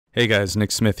Hey guys,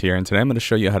 Nick Smith here, and today I'm going to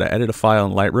show you how to edit a file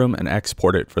in Lightroom and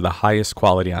export it for the highest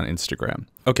quality on Instagram.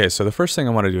 Okay, so the first thing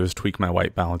I want to do is tweak my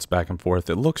white balance back and forth.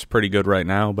 It looks pretty good right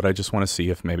now, but I just want to see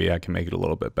if maybe I can make it a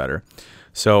little bit better.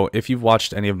 So if you've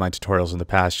watched any of my tutorials in the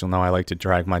past, you'll know I like to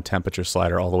drag my temperature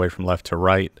slider all the way from left to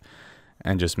right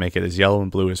and just make it as yellow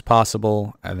and blue as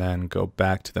possible, and then go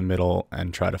back to the middle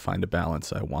and try to find a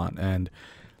balance I want. And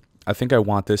I think I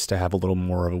want this to have a little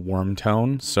more of a warm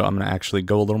tone, so I'm going to actually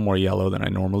go a little more yellow than I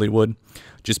normally would,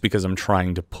 just because I'm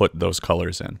trying to put those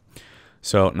colors in.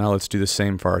 So now let's do the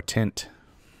same for our tint.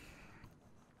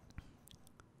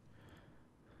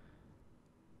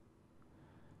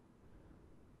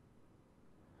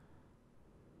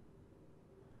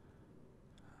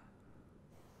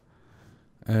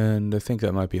 And I think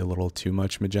that might be a little too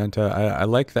much magenta. I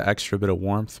like the extra bit of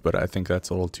warmth, but I think that's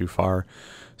a little too far.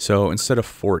 So instead of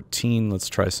 14, let's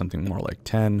try something more like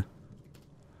 10.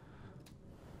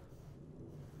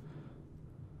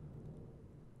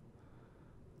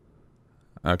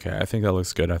 Okay, I think that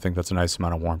looks good. I think that's a nice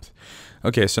amount of warmth.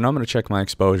 Okay, so now I'm going to check my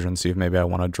exposure and see if maybe I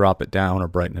want to drop it down or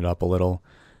brighten it up a little.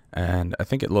 And I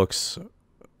think it looks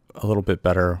a little bit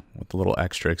better with a little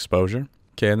extra exposure.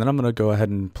 Okay, and then I'm going to go ahead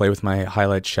and play with my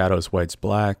highlights, shadows, whites,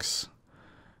 blacks.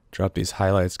 Drop these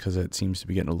highlights because it seems to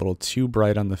be getting a little too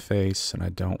bright on the face, and I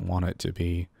don't want it to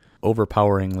be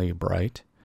overpoweringly bright.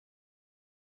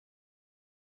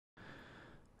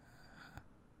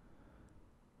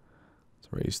 Let's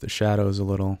raise the shadows a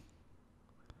little.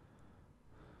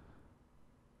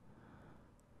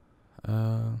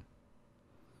 I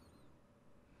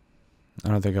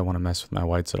don't think I want to mess with my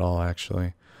whites at all, actually.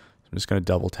 I'm just going to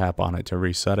double tap on it to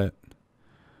reset it.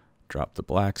 Drop the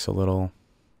blacks a little.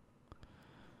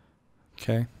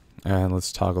 Okay, and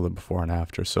let's toggle the before and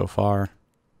after so far.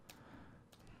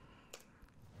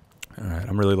 All right,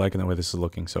 I'm really liking the way this is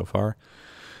looking so far.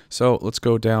 So let's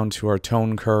go down to our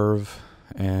tone curve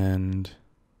and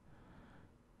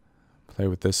play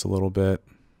with this a little bit.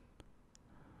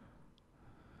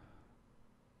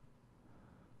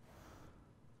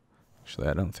 Actually,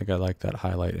 I don't think I like that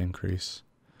highlight increase.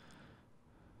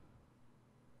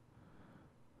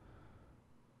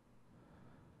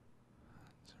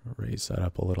 Raise that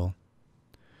up a little.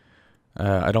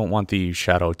 I don't want the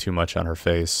shadow too much on her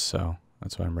face, so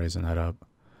that's why I'm raising that up.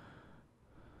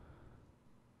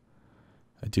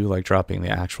 I do like dropping the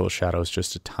actual shadows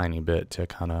just a tiny bit to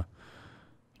kind of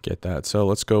get that. So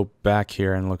let's go back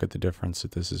here and look at the difference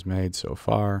that this has made so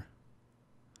far.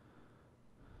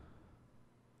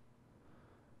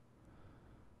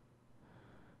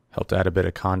 Helped add a bit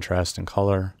of contrast and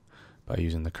color by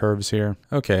using the curves here.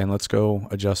 Okay, and let's go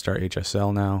adjust our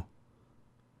HSL now.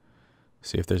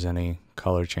 See if there's any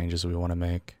color changes we want to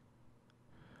make.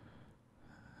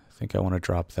 I think I want to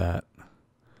drop that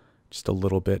just a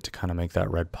little bit to kind of make that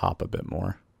red pop a bit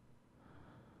more.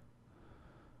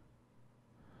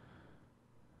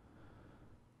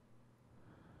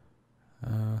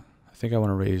 I think I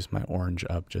want to raise my orange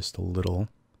up just a little.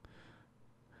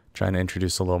 Trying to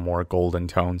introduce a little more golden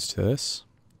tones to this.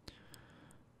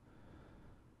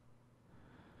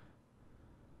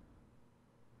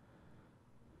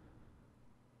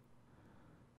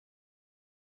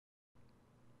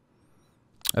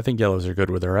 I think yellows are good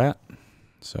where they're at.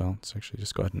 So let's actually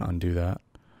just go ahead and undo that.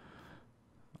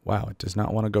 Wow, it does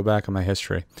not want to go back in my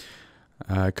history.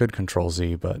 I could Control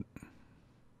Z, but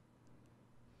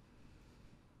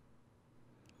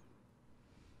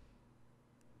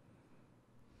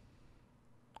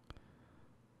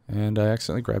and I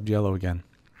accidentally grabbed yellow again.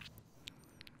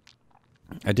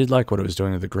 I did like what it was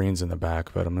doing with the greens in the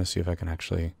back, but I'm going to see if I can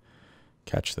actually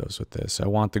catch those with this. I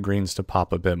want the greens to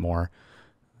pop a bit more.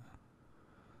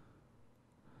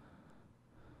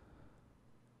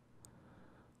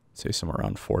 Say somewhere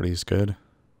around 40 is good.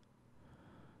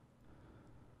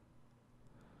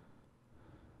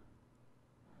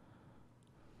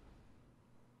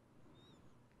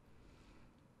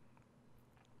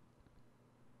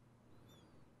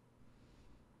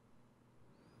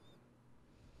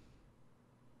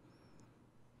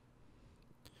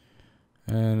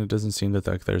 And it doesn't seem that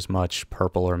there's much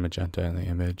purple or magenta in the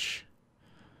image.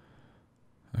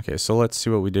 Okay, so let's see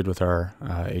what we did with our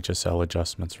HSL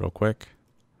adjustments real quick.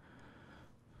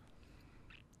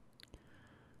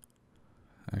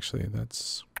 Actually,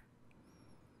 that's...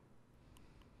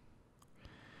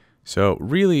 So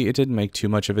really, it didn't make too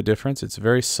much of a difference. It's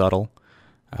very subtle,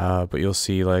 but you'll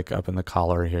see like up in the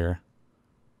collar here.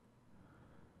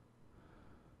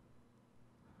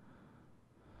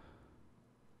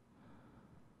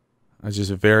 It's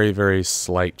just very, very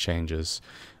slight changes.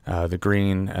 The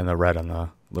green and the red on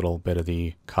the little bit of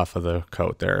the cuff of the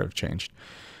coat there have changed.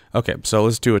 Okay, so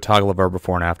let's do a toggle of our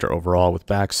before and after overall with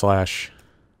backslash.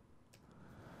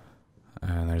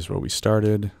 And there's where we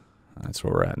started. That's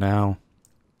where we're at now.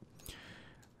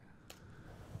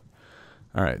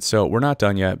 All right, so we're not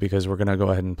done yet because we're going to go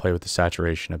ahead and play with the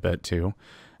saturation a bit too.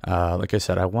 Like I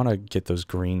said, I want to get those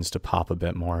greens to pop a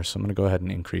bit more, so I'm going to go ahead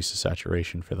and increase the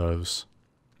saturation for those.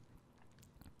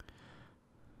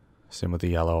 Same with the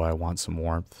yellow, I want some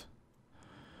warmth.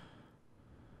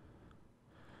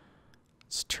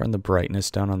 Let's turn the brightness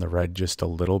down on the red just a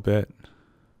little bit.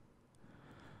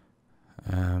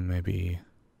 Maybe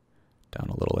down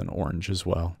a little in orange as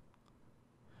well.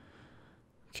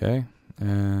 Okay,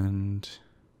 and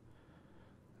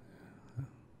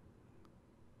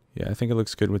yeah, I think it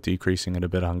looks good with decreasing it a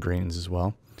bit on greens as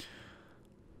well.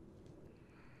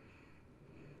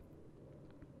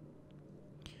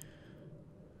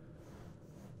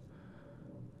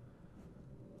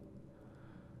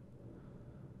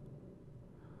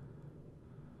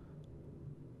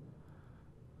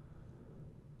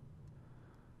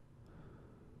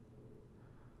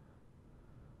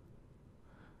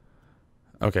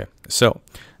 Okay, so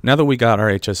now that we got our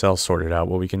HSL sorted out,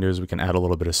 what we can do is we can add a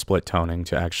little bit of split toning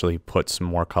to actually put some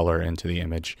more color into the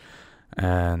image.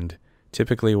 And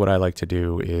typically what I like to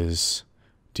do is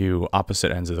do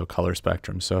opposite ends of the color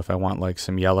spectrum. So if I want like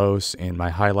some yellows in my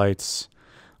highlights,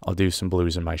 I'll do some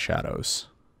blues in my shadows.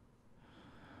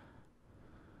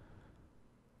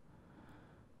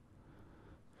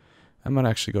 I'm going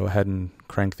to actually go ahead and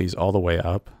crank these all the way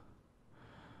up,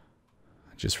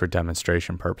 just for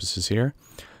demonstration purposes here,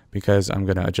 because I'm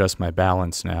going to adjust my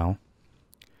balance now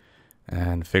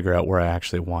and figure out where I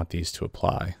actually want these to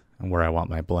apply and where I want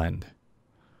my blend.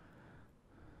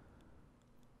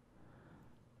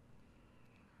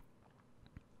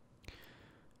 I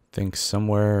think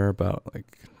somewhere about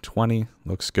like 20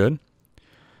 looks good.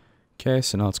 Okay,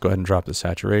 so now let's go ahead and drop the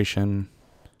saturation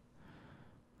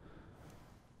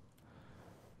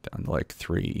down to like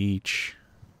 3 each.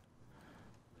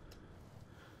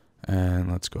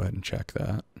 And let's go ahead and check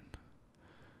that.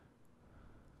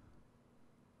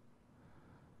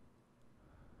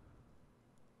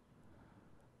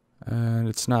 And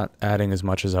it's not adding as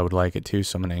much as I would like it to,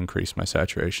 so I'm going to increase my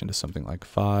saturation to something like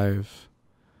 5.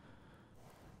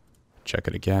 Check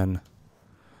it again.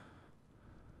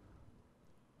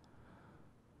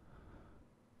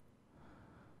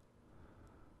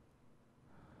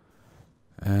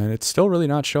 And it's still really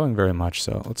not showing very much,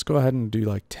 so let's go ahead and do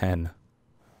like 10.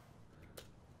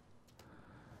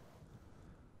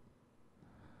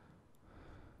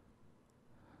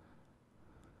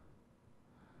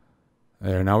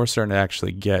 There, now we're starting to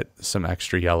actually get some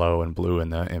extra yellow and blue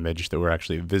in the image that we're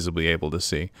actually visibly able to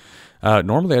see.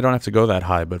 Normally I don't have to go that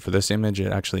high, but for this image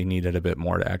it actually needed a bit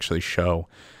more to actually show.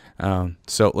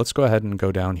 So let's go ahead and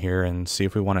go down here and see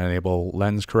if we want to enable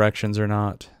lens corrections or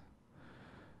not.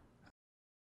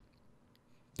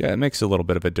 Yeah, it makes a little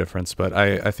bit of a difference, but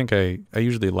I think I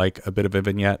usually like a bit of a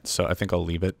vignette, so I think I'll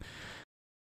leave it.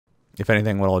 If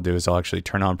anything, what I'll do is I'll actually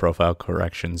turn on profile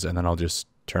corrections, and then I'll just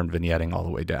turn vignetting all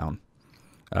the way down.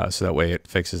 So that way it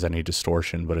fixes any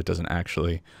distortion, but it doesn't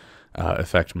actually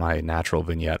affect my natural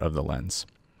vignette of the lens.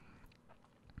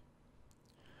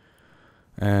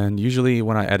 And usually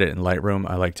when I edit in Lightroom,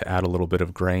 I like to add a little bit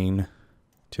of grain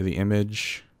to the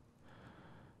image.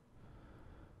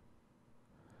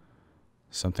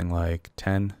 Something like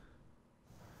 10.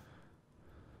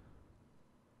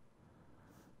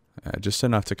 Just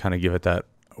enough to kind of give it that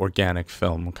organic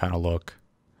film kind of look.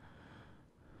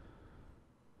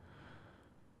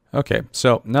 Okay,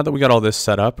 so now that we got all this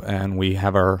set up and we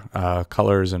have our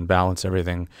colors and balance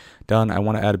everything done, I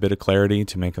want to add a bit of clarity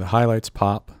to make the highlights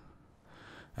pop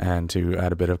and to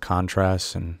add a bit of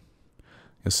contrast, and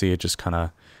you'll see it just kind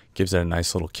of gives it a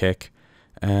nice little kick.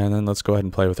 And then let's go ahead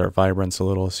and play with our vibrance a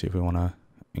little, see if we want to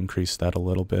increase that a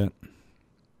little bit.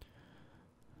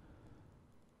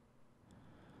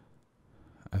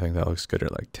 I think that looks good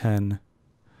at like 10.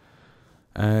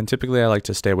 And typically I like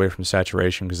to stay away from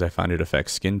saturation because I find it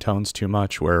affects skin tones too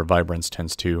much, where vibrance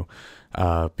tends to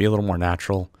be a little more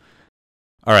natural.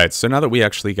 Alright, so now that we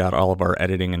actually got all of our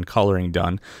editing and coloring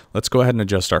done, let's go ahead and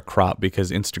adjust our crop because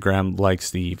Instagram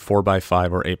likes the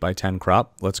 4x5 or 8x10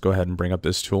 crop. Let's go ahead and bring up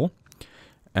this tool.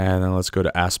 And then let's go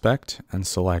to aspect and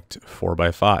select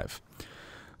 4x5.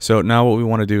 So now what we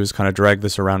want to do is kind of drag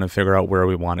this around and figure out where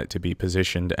we want it to be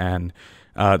positioned. And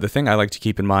the thing I like to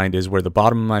keep in mind is where the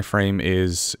bottom of my frame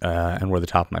is and where the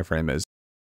top of my frame is.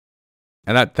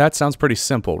 And that sounds pretty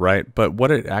simple, right? But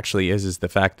what it actually is the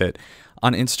fact that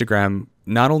on Instagram,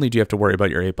 not only do you have to worry about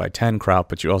your 8x10 crop,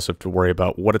 but you also have to worry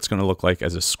about what it's going to look like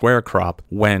as a square crop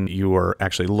when you are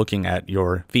actually looking at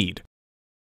your feed.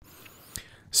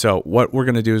 So what we're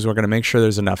going to do is we're going to make sure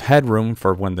there's enough headroom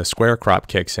for when the square crop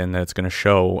kicks in that it's going to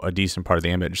show a decent part of the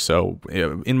image. So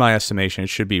in my estimation, it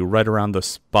should be right around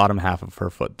the bottom half of her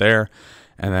foot there,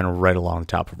 and then right along the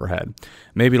top of her head.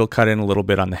 Maybe it'll cut in a little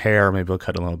bit on the hair, maybe it'll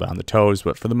cut in a little bit on the toes,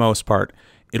 but for the most part,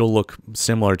 it'll look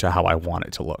similar to how I want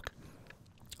it to look.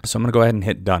 So I'm going to go ahead and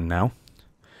hit done now,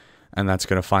 and that's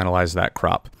going to finalize that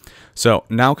crop. So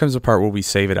now comes the part where we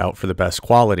save it out for the best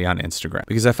quality on Instagram,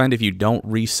 because I find if you don't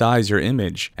resize your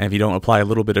image and if you don't apply a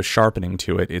little bit of sharpening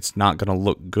to it, it's not going to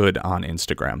look good on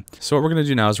Instagram. So what we're going to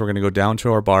do now is we're going to go down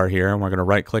to our bar here, and we're going to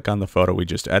right click on the photo we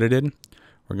just edited.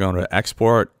 We're going to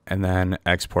export and then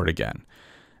export again.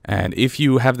 And if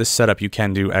you have this set up, you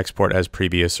can do export as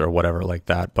previous or whatever like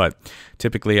that, but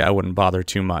typically I wouldn't bother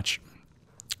too much.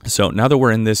 So now that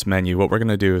we're in this menu, what we're going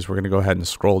to do is we're going to go ahead and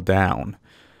scroll down.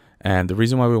 And the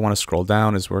reason why we want to scroll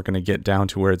down is we're going to get down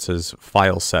to where it says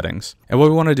file settings. And what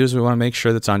we want to do is we want to make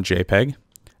sure that's on JPEG.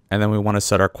 And then we want to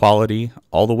set our quality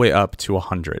all the way up to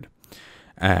 100.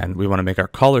 And we want to make our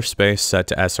color space set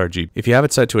to sRGB. If you have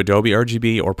it set to Adobe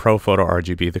RGB or ProPhoto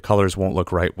RGB, the colors won't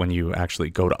look right when you actually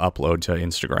go to upload to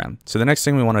Instagram. So the next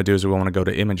thing we want to do is we want to go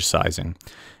to image sizing.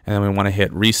 And then we want to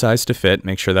hit resize to fit,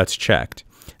 make sure that's checked.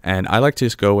 And I like to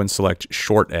just go and select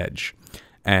short edge.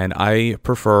 And I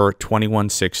prefer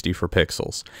 2160 for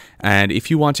pixels. And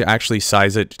if you want to actually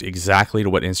size it exactly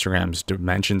to what Instagram's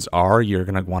dimensions are, you're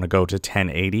going to want to go to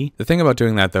 1080. The thing about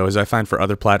doing that, though, is I find for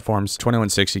other platforms,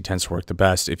 2160 tends to work the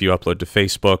best if you upload to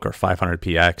Facebook or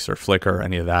 500px or Flickr or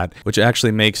any of that, which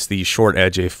actually makes the short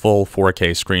edge a full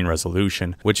 4K screen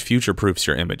resolution, which future-proofs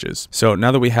your images. So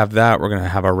now that we have that, we're going to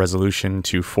have our resolution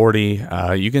to 40.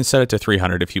 You can set it to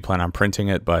 300 if you plan on printing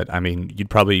it, but I mean,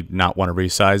 you'd probably not want to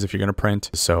resize if you're going to print.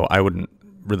 So I wouldn't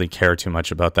really care too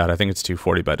much about that. I think it's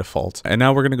 240 by default. And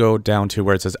now we're going to go down to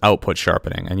where it says output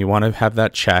sharpening, and you want to have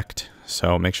that checked.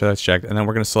 So make sure that's checked. And then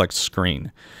we're going to select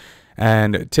screen.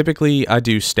 And typically I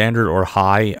do standard or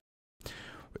high.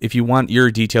 If you want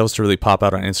your details to really pop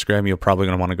out on Instagram, you're probably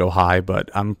going to want to go high, but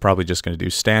I'm probably just going to do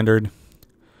standard.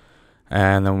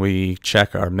 And then we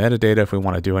check our metadata if we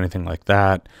want to do anything like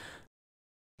that.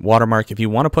 Watermark, if you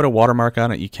want to put a watermark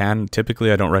on it, you can.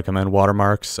 Typically, I don't recommend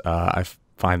watermarks. I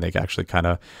find they actually kind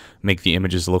of make the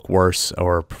images look worse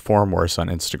or perform worse on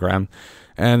Instagram.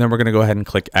 And then we're going to go ahead and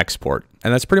click export.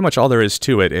 And that's pretty much all there is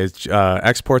to it. It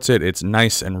exports it. It's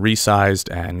nice and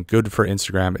resized and good for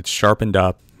Instagram. It's sharpened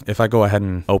up. If I go ahead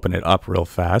and open it up real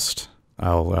fast,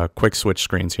 I'll quick switch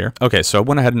screens here. Okay, so I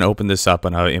went ahead and opened this up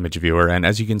on an image viewer, and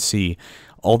as you can see,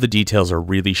 all the details are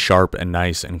really sharp and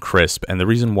nice and crisp. And the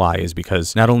reason why is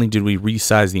because not only did we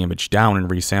resize the image down and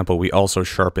resample, we also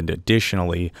sharpened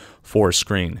additionally for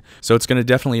screen. So it's going to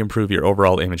definitely improve your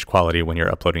overall image quality when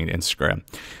you're uploading to Instagram.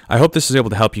 I hope this is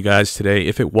able to help you guys today.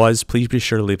 If it was, please be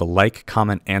sure to leave a like,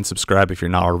 comment, and subscribe if you're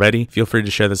not already. Feel free to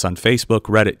share this on Facebook,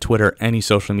 Reddit, Twitter, any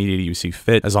social media you see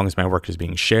fit. As long as my work is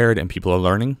being shared and people are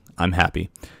learning, I'm happy.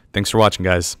 Thanks for watching,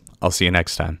 guys. I'll see you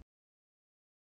next time.